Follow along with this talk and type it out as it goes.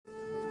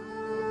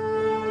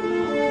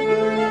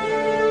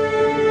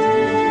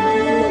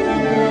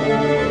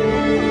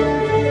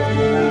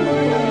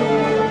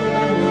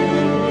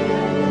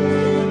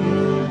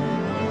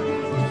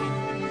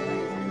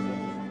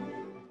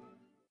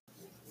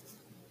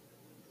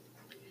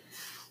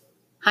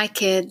Hi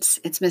kids,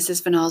 it's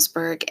Mrs. Van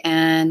Allsburg,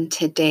 and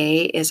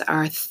today is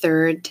our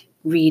third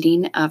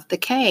reading of the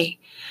K.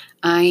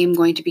 I am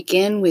going to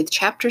begin with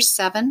chapter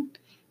 7,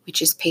 which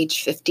is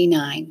page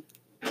 59.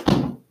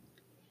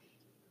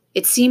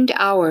 It seemed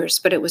hours,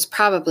 but it was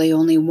probably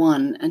only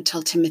one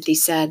until Timothy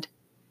said,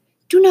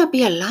 "Do not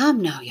be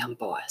alarmed now, young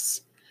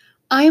boys.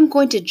 I am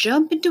going to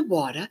jump into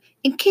water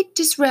and kick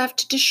this raft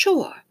to the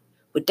shore.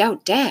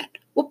 Without that,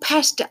 we'll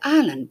pass the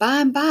island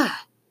by and by."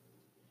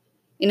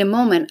 In a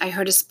moment, I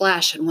heard a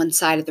splash on one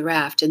side of the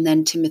raft, and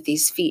then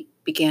Timothy's feet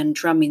began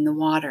drumming the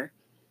water.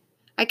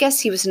 I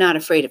guess he was not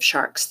afraid of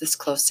sharks this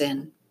close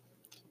in.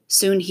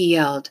 Soon he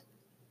yelled,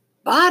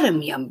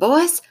 "Bottom, young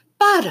boys,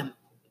 bottom!"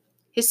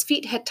 His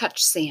feet had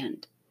touched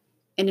sand.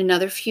 In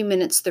another few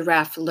minutes, the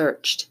raft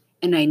lurched,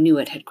 and I knew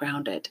it had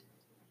grounded.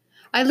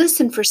 I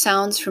listened for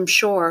sounds from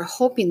shore,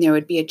 hoping there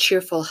would be a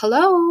cheerful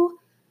hello,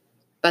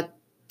 but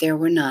there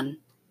were none,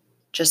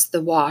 just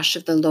the wash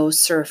of the low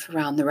surf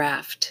around the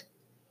raft.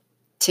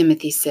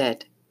 Timothy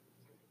said,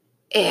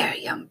 "Air,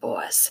 young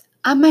boys,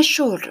 on my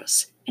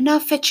shoulders, and I'll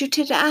fetch you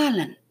to the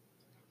island."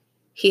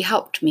 He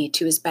helped me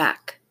to his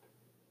back.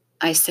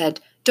 I said,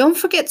 "Don't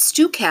forget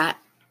Stew Cat."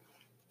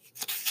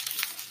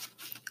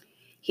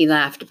 He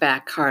laughed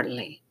back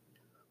heartily.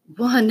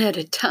 "One at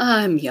a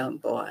time, young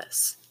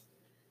boys."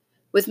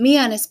 With me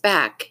on his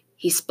back,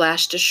 he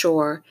splashed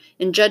ashore,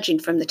 and judging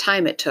from the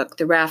time it took,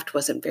 the raft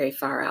wasn't very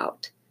far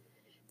out.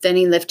 Then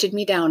he lifted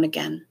me down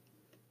again.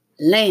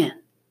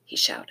 "Land," he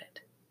shouted.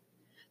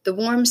 The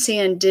warm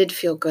sand did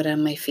feel good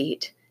on my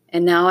feet,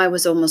 and now I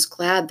was almost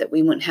glad that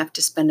we wouldn't have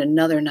to spend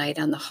another night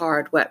on the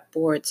hard, wet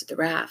boards of the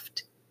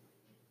raft.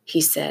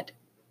 He said,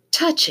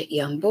 "Touch it,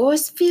 young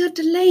boys, feel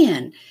the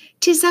land.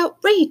 'Tis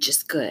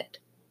outrageous good."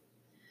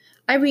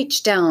 I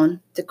reached down.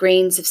 The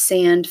grains of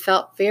sand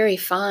felt very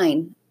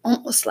fine,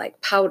 almost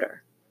like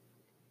powder.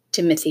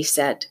 Timothy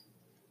said,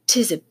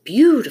 "'Tis a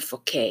beautiful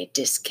K,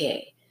 dis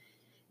K.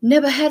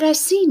 Never had I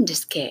seen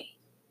dis K."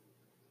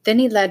 Then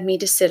he led me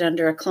to sit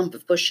under a clump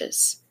of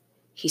bushes.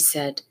 He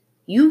said,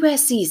 "You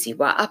rest easy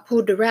while I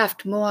pull the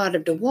raft more out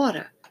of the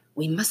water.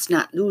 We must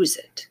not lose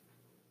it."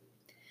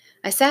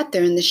 I sat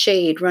there in the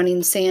shade,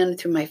 running sand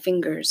through my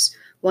fingers,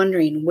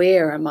 wondering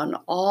where among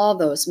all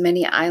those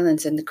many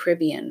islands in the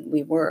Caribbean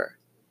we were.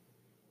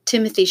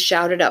 Timothy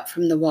shouted up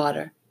from the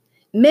water,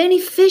 "Many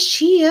fish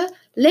here,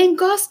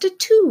 langosta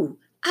too.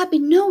 I be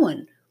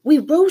knowin', we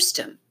roast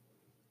 'em."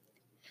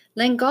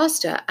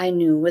 Langosta, I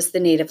knew, was the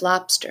native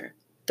lobster,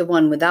 the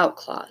one without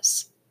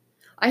claws.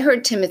 I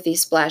heard Timothy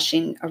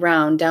splashing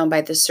around down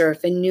by the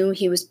surf and knew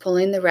he was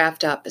pulling the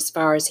raft up as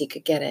far as he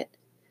could get it.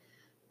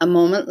 A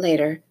moment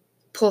later,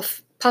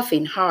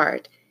 puffing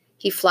hard,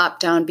 he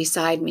flopped down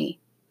beside me.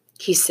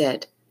 He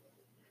said,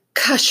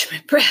 "Catch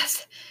my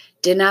breath,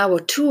 then I will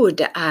tour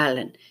the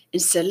island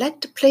and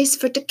select a place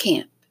for the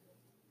camp."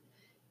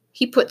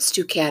 He put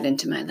Stew Cat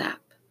into my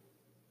lap.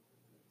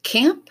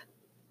 "Camp?"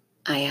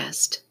 I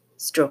asked,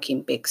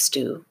 stroking Big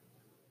Stew.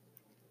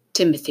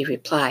 Timothy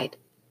replied,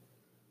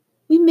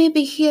 "We may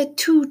be here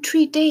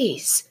 2-3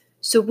 days,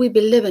 so we be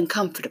living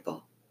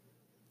comfortable."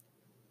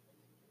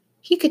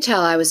 He could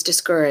tell I was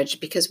discouraged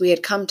because we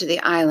had come to the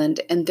island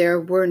and there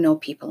were no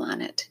people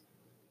on it.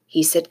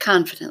 He said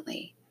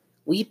confidently,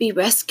 "We be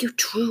rescued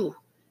true.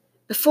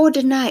 Before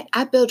the night,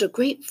 I built a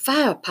great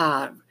fire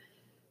pile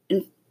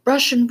in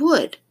brush and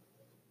wood.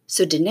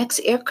 So the next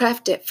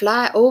aircraft that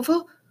fly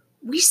over,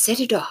 we set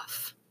it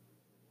off."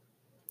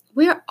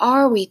 "Where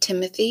are we,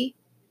 Timothy?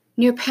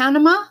 Near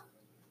Panama?"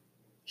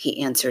 He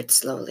answered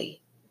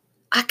slowly,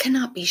 "I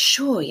cannot be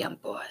sure, young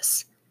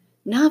boys.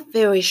 Not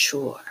very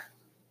sure."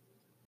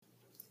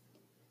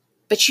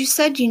 "But you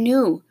said you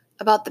knew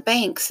about the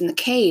banks and the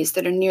caves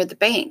that are near the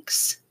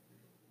banks."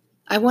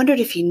 I wondered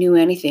if he knew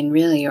anything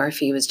really or if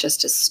he was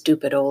just a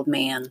stupid old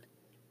man.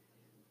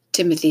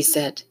 Timothy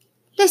said,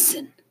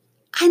 "Listen,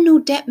 I know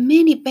that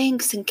many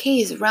banks and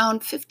caves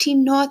around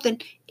 15 north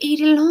and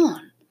 80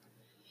 long.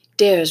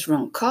 There's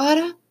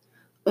Roncada,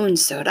 Un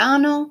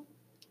Serrano,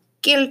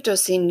 Quilto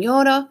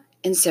Signora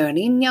and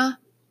Serena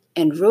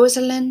and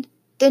Rosalind.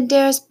 Then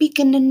there's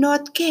Beacon and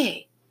North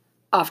Cay.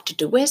 Off to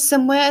the west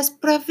somewhere is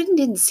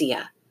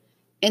Providencia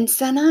and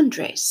San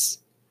Andres."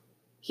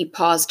 He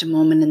paused a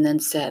moment and then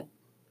said,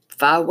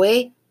 "Far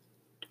away,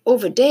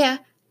 over there,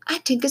 I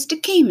think it's the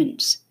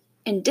Caymans,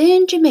 and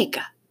then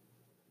Jamaica."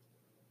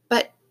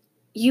 "But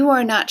you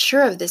are not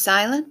sure of this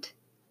island?"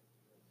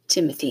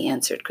 Timothy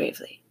answered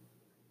gravely.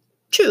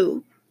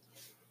 "True,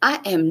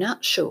 I am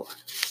not sure."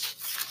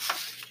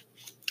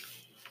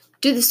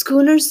 "Do the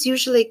schooners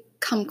usually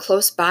come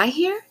close by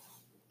here?"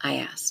 I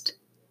asked.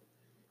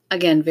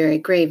 Again, very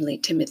gravely,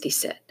 Timothy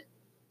said,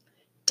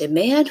 "The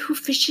man who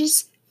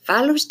fishes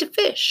follows the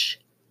fish.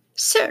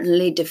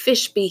 Certainly the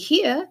fish be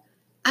here.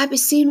 I be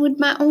seen with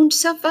my own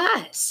self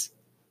eyes."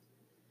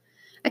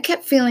 I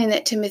kept feeling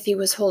that Timothy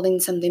was holding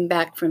something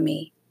back from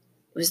me.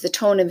 It was the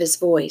tone of his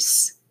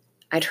voice.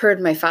 I'd heard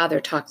my father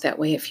talk that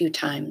way a few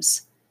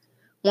times.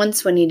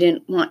 Once when he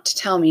didn't want to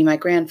tell me my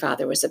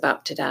grandfather was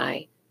about to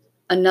die.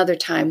 Another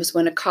time was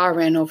when a car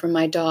ran over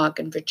my dog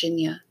in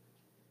Virginia.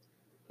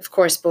 Of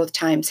course, both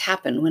times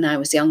happened when I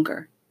was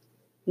younger.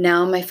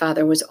 Now my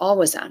father was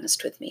always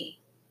honest with me,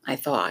 I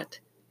thought,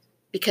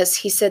 because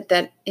he said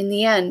that in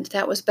the end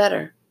that was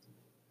better.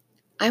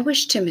 I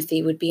wish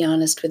Timothy would be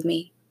honest with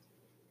me.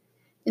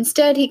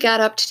 Instead, he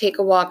got up to take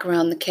a walk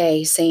around the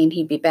quay, saying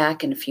he'd be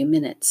back in a few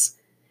minutes.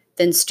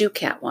 Then Stu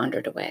Cat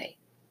wandered away.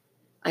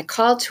 I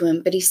called to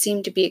him, but he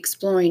seemed to be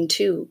exploring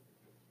too.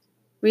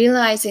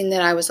 Realizing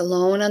that I was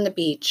alone on the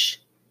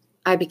beach,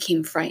 I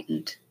became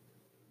frightened.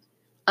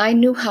 I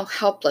knew how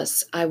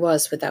helpless I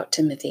was without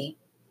Timothy.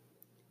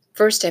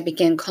 First, I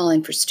began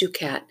calling for Stu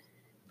Cat,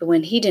 but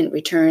when he didn't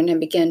return, I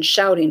began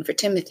shouting for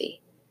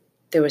Timothy.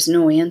 There was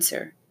no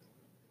answer.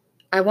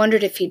 I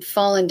wondered if he'd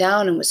fallen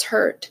down and was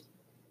hurt.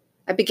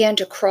 I began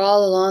to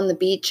crawl along the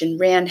beach and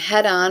ran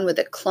head-on with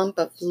a clump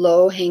of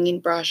low-hanging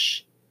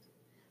brush.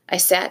 I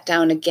sat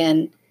down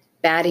again,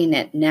 batting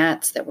at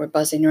gnats that were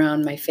buzzing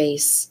around my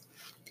face.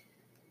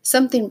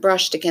 Something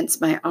brushed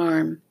against my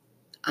arm.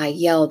 I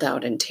yelled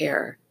out in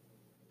terror.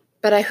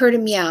 But I heard a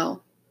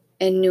meow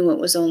and knew it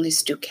was only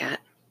Stu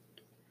Cat.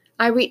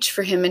 I reached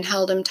for him and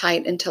held him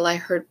tight until I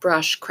heard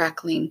brush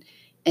crackling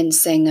and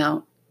sang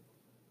out,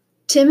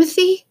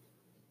 "Timothy?"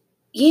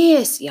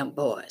 "Yes, young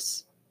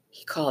boys,"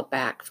 he called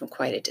back from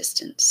quite a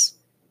distance.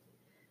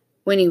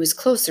 When he was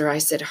closer, I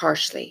said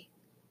harshly,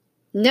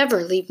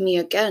 "Never leave me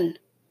again.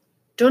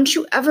 Don't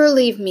you ever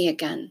leave me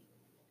again."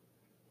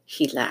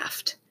 He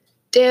laughed.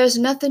 "There's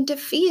nothing to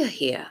fear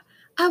here.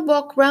 I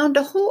walk round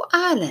the whole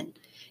island,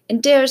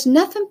 and there's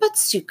nothing but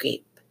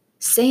scrape,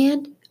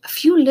 sand, a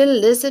few little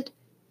lizard,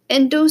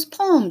 and those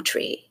palm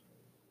tree."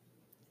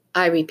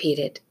 I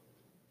repeated,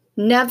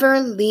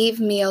 "Never leave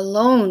me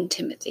alone,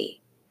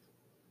 Timothy."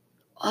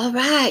 "All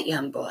right,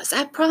 young boys,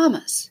 I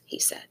promise," he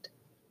said.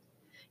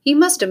 He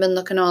must have been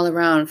looking all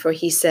around, for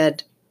he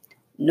said,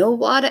 "No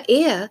water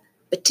here,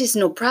 but 'tis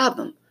no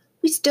problem.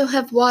 We still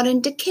have water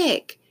in the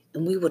keg,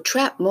 and we will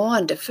trap more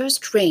on the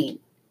first rain."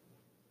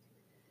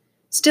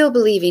 Still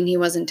believing he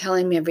wasn't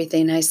telling me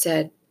everything, I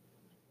said,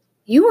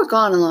 "You were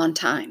gone a long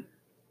time."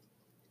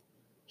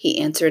 He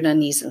answered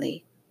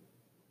uneasily,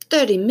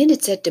 30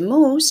 minutes at the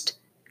most.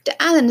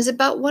 The island is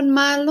about 1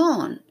 mile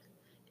long,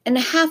 and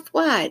a half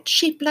wide,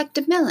 shaped like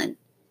the melon.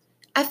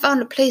 I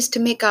found a place to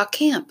make our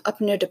camp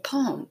up near the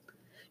palm.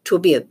 'Twill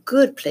be a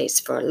good place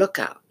for a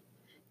lookout.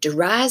 The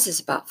rise is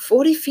about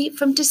 40 feet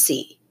from the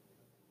sea."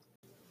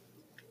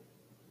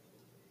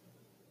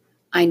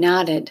 I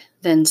nodded,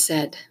 then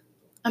said,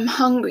 "I'm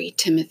hungry,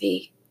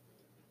 Timothy."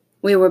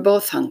 We were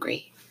both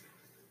hungry.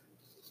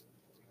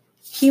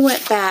 He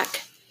went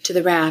back to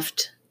the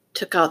raft,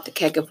 took out the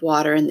keg of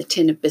water and the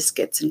tin of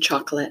biscuits and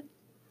chocolate.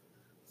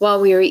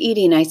 While we were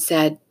eating, I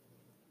said,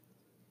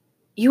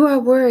 "You are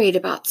worried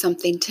about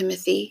something,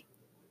 Timothy.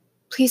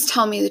 Please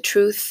tell me the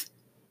truth.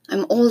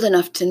 I'm old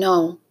enough to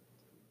know."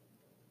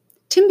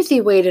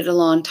 Timothy waited a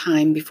long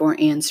time before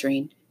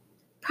answering,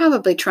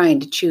 probably trying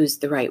to choose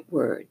the right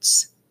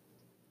words.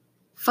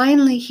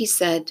 Finally, he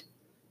said,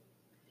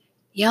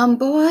 "Young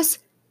boys,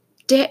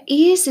 there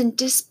is in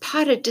this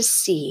part of the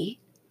sea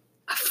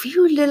a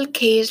few little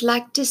caves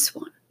like this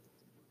one,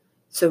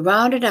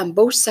 surrounded on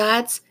both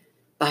sides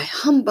by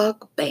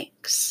humbug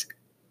banks.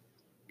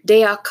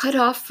 They are cut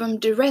off from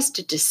the rest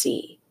of the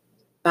sea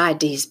by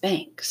these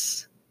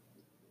banks."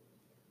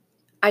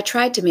 I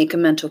tried to make a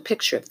mental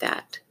picture of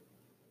that.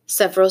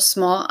 Several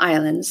small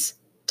islands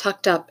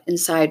tucked up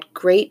inside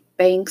great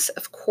banks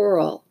of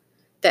coral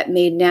that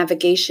made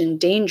navigation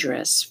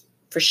dangerous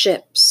for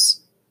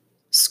ships,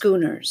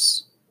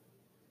 schooners,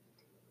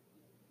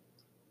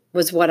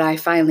 was what I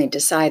finally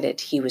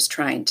decided he was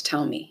trying to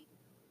tell me.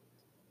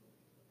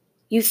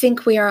 "You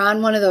think we are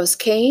on one of those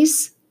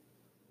cays?"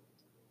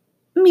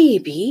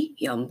 "Maybe,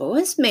 young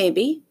boys,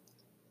 maybe."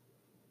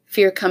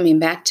 Fear coming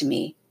back to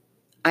me,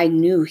 I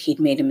knew he'd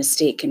made a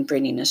mistake in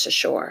bringing us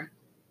ashore.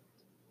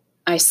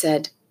 I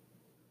said,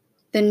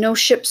 "Then no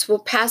ships will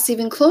pass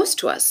even close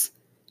to us,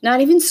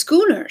 not even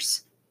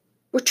schooners.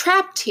 We're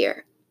trapped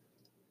here.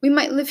 We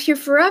might live here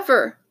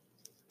forever,"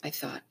 I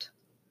thought.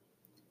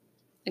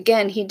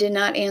 Again, he did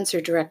not answer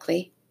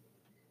directly.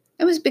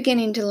 I was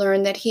beginning to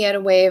learn that he had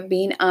a way of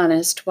being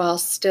honest while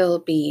still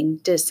being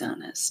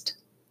dishonest.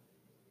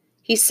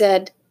 He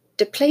said,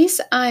 "The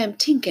place I am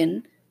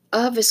thinking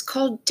of is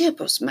called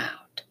Devil's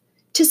Mouth.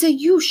 'Tis a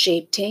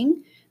U-shaped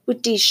thing,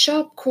 with these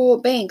sharp coral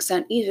banks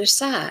on either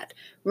side,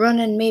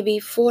 running maybe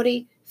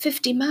 40,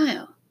 50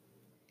 mile.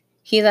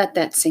 He let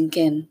that sink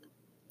in.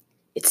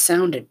 It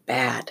sounded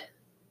bad.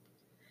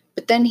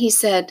 But then he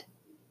said,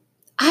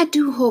 "I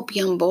do hope,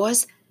 young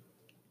boys,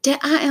 that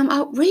I am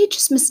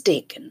outrageous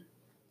mistaken.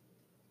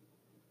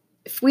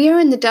 If we are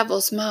in the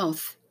Devil's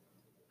Mouth,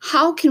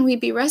 how can we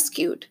be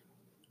rescued?"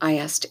 I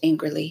asked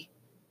angrily.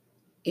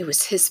 It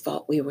was his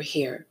fault we were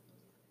here.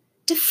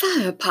 "The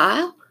fire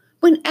pile.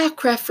 When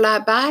aircraft fly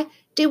by,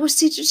 they will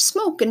see the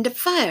smoke and the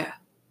fire."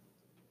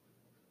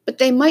 "But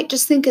they might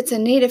just think it's a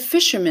native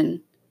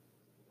fisherman.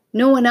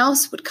 No one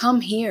else would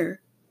come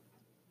here."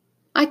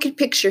 I could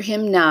picture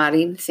him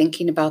nodding,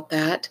 thinking about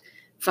that.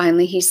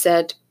 Finally he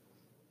said,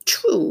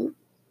 "True,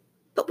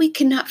 but we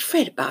cannot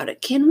fret about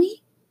it, can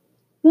we?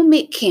 We'll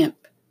make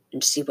camp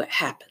and see what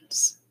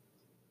happens.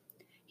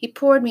 He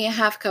poured me a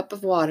half cup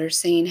of water,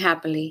 saying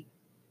happily,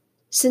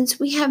 "Since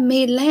we have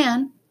made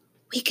land,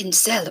 we can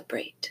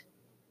celebrate."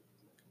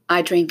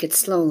 I drank it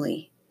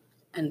slowly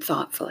and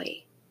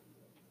thoughtfully.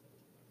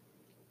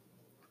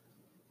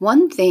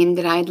 One thing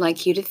that I'd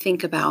like you to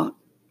think about,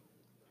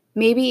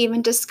 maybe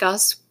even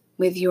discuss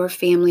with your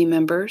family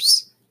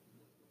members,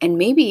 and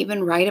maybe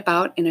even write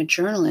about in a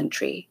journal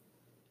entry,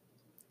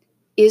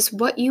 is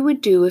what you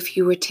would do if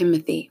you were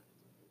Timothy.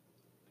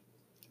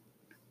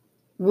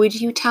 Would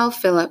you tell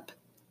Philip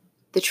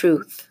the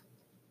truth?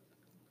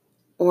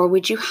 Or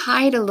would you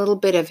hide a little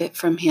bit of it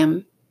from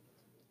him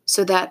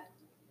so that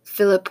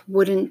Philip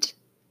wouldn't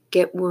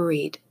get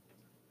worried?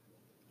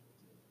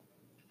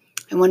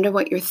 I wonder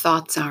what your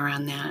thoughts are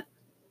on that.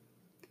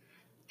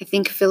 I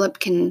think Philip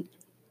can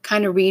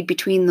kind of read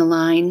between the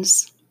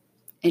lines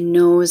and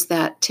knows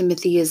that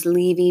Timothy is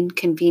leaving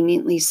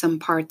conveniently some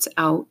parts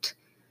out,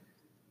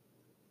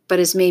 but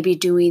is maybe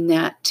doing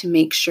that to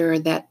make sure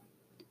that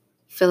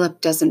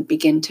Philip doesn't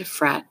begin to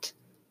fret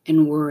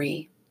and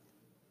worry.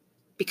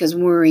 Because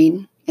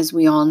worrying, as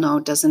we all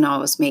know, doesn't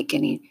always make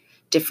any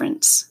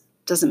difference,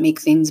 doesn't make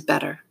things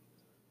better.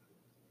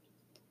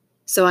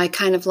 So I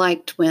kind of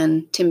liked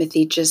when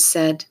Timothy just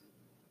said,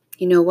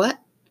 "You know what?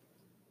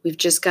 We've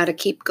just got to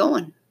keep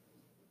going.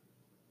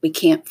 We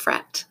can't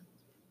fret."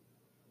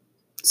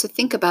 So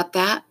think about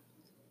that.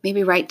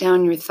 Maybe write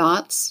down your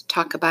thoughts,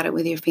 talk about it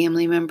with your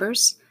family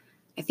members.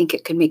 I think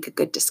it could make a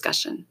good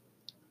discussion.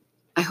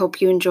 I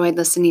hope you enjoyed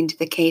listening to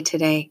the K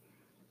today.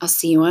 I'll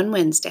see you on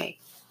Wednesday.